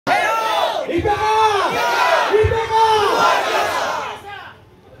IPK! IPK!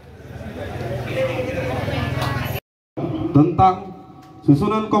 Tentang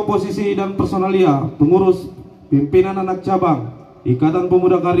susunan komposisi dan personalia pengurus pimpinan anak cabang Ikatan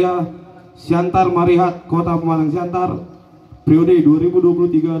Pemuda Karya Siantar Marihat Kota Pematangsiantar periode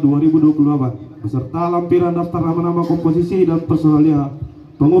 2023-2028 beserta lampiran daftar nama-nama komposisi dan personalia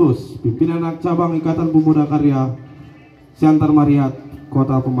pengurus pimpinan anak cabang Ikatan Pemuda Karya Siantar Marihat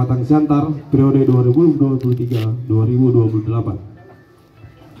Kota Pematangsiantar periode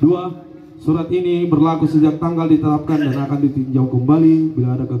 2023-2028. 2. Surat ini berlaku sejak tanggal ditetapkan dan akan ditinjau kembali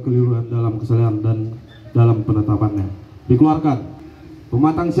bila ada kekeliruan dalam kesalahan dan dalam penetapannya. Dikeluarkan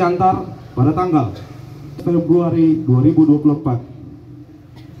Pematangsiantar pada tanggal Februari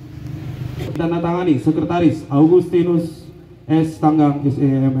 2024. Tandatangani Sekretaris Augustinus S. Tanggang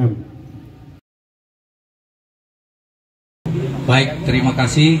SEMM. Baik, terima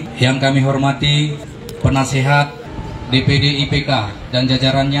kasih. Yang kami hormati penasehat DPD IPK dan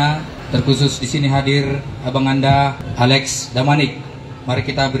jajarannya, terkhusus di sini hadir Abang Anda Alex Damanik. Mari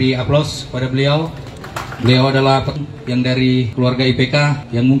kita beri aplaus pada beliau. Beliau adalah yang dari keluarga IPK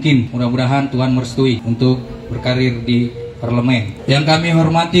yang mungkin mudah-mudahan Tuhan merestui untuk berkarir di parlemen. Yang kami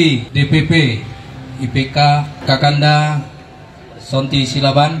hormati DPP IPK Kakanda Sonti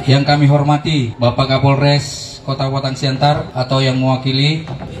Silaban. Yang kami hormati Bapak Kapolres Kota Pac.Siantar atau yang mewakili.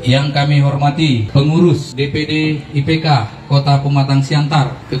 Yang kami hormati pengurus DPD IPK Kota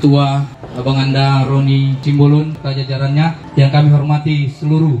Pematangsiantar, Ketua Abang Anda Roni Simbolon, jajarannya. Yang kami hormati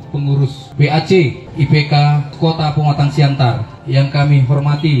seluruh pengurus PAC IPK Kota Pematangsiantar. Yang kami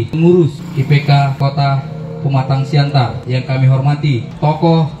hormati pengurus IPK Kota Pematangsiantar. Yang kami hormati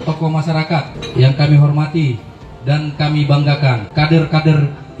tokoh-tokoh masyarakat. Yang kami hormati dan kami banggakan kader-kader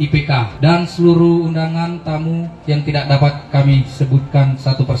IPK dan seluruh undangan tamu yang tidak dapat kami sebutkan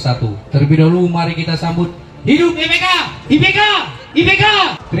satu persatu. Terlebih dahulu mari kita sambut hidup IPK! IPK! IPK!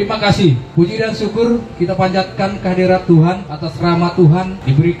 Terima kasih, puji dan syukur kita panjatkan kehadirat Tuhan atas rahmat Tuhan,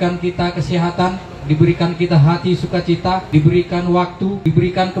 diberikan kita kesehatan, diberikan kita hati sukacita, diberikan waktu,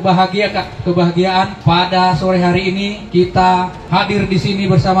 diberikan kebahagiaan. Pada sore hari ini kita hadir di sini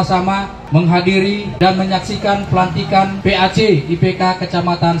bersama-sama menghadiri dan menyaksikan pelantikan PAC IPK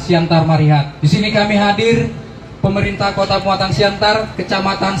Kecamatan Siantar Marihat. Di sini kami hadir pemerintah Kota Pematangsiantar,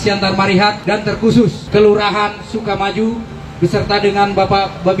 Kecamatan Siantar Marihat, dan terkhusus Kelurahan Sukamaju beserta dengan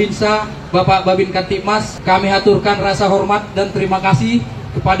Bapak Babinsa, Bapak Babin Kantipmas. Kami haturkan rasa hormat dan terima kasih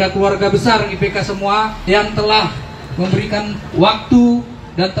kepada keluarga besar IPK semua yang telah memberikan waktu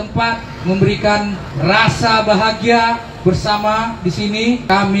dan tempat, memberikan rasa bahagia bersama di sini.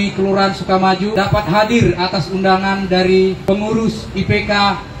 Kami Kelurahan Sukamaju dapat hadir atas undangan dari pengurus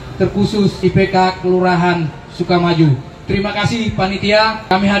IPK terkhusus IPK Kelurahan Sukamaju. Terima kasih panitia.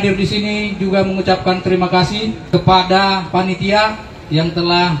 Kami hadir di sini juga mengucapkan terima kasih kepada panitia yang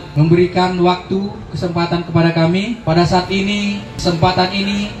telah memberikan waktu, kesempatan kepada kami. Pada saat ini, kesempatan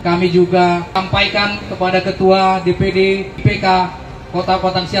ini kami juga sampaikan kepada Ketua DPD IPK Kota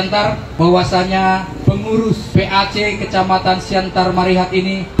Pac.Siantar bahwasanya pengurus PAC Kecamatan Siantar Marihat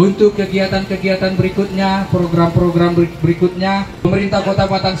ini untuk kegiatan-kegiatan berikutnya, program-program berikutnya, pemerintah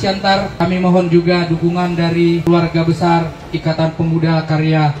Kota Pac.Siantar kami mohon juga dukungan dari keluarga besar Ikatan Pemuda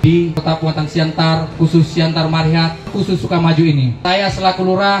Karya di Kota Pac.Siantar, khusus Siantar Marihat, khusus Sukamaju ini. Saya selaku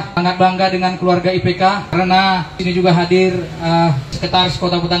lurah sangat bangga dengan keluarga IPK karena ini juga hadir Sekretaris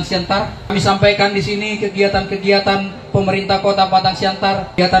Kota Pac.Siantar. Kami sampaikan di sini kegiatan-kegiatan pemerintah Kota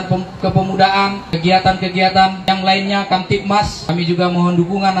Pac.Siantar, kegiatan kepemudaan, kegiatan-kegiatan yang lainnya Kamtipmas. Kami juga mohon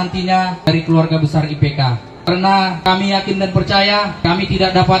dukungan nantinya dari keluarga besar IPK. Karena kami yakin dan percaya kami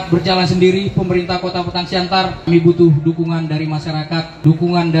tidak dapat berjalan sendiri, pemerintah Kota Pac.Siantar. Kami butuh dukungan dari masyarakat,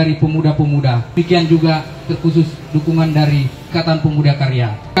 dukungan dari pemuda-pemuda. Demikian juga terkhusus dukungan dari Ikatan Pemuda Karya.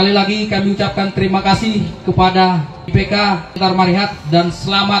 Sekali lagi kami ucapkan terima kasih kepada IPK Siantar Marihat dan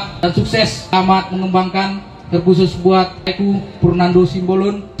selamat dan sukses, selamat mengembangkan. Terkhusus buat aku Purnando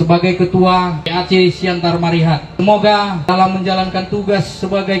Simbolon sebagai Ketua PAC Siantar Marihat. Semoga dalam menjalankan tugas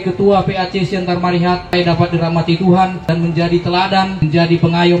sebagai Ketua PAC Siantar Marihat saya dapat dirahmati Tuhan dan menjadi teladan, menjadi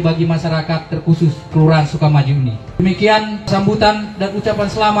pengayom bagi masyarakat terkhusus Kelurahan Sukamaju ini. Demikian sambutan dan ucapan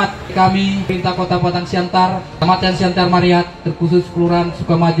selamat kami pemerintah Kota Pac.Siantar, Kecamatan Siantar Marihat, terkhusus Kelurahan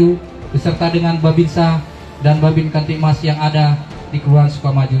Sukamaju beserta dengan Babinsa dan Babin Kantipmas yang ada di Kelurahan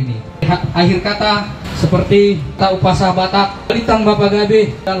Sukamaju ini. Akhir kata seperti tak upasa Batak, Litang Bapak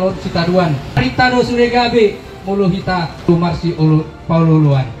Gabe Dalon Citaduan, Ritano Sude Gabe Mulu Hita Tumarsi Ulu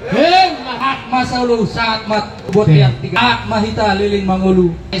Paululuan. Mahat Masaulu saat mat botian tiga. Saat mahita lilin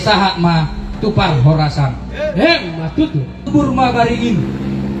mangulu, saat ma tupar horasan. Matutu. Tubur ma baringin.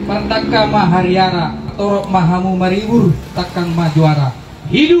 Partaka mahariara, torok mahamu maribur, takang majuara.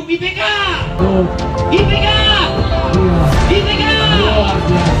 Hidup IPK! IPK!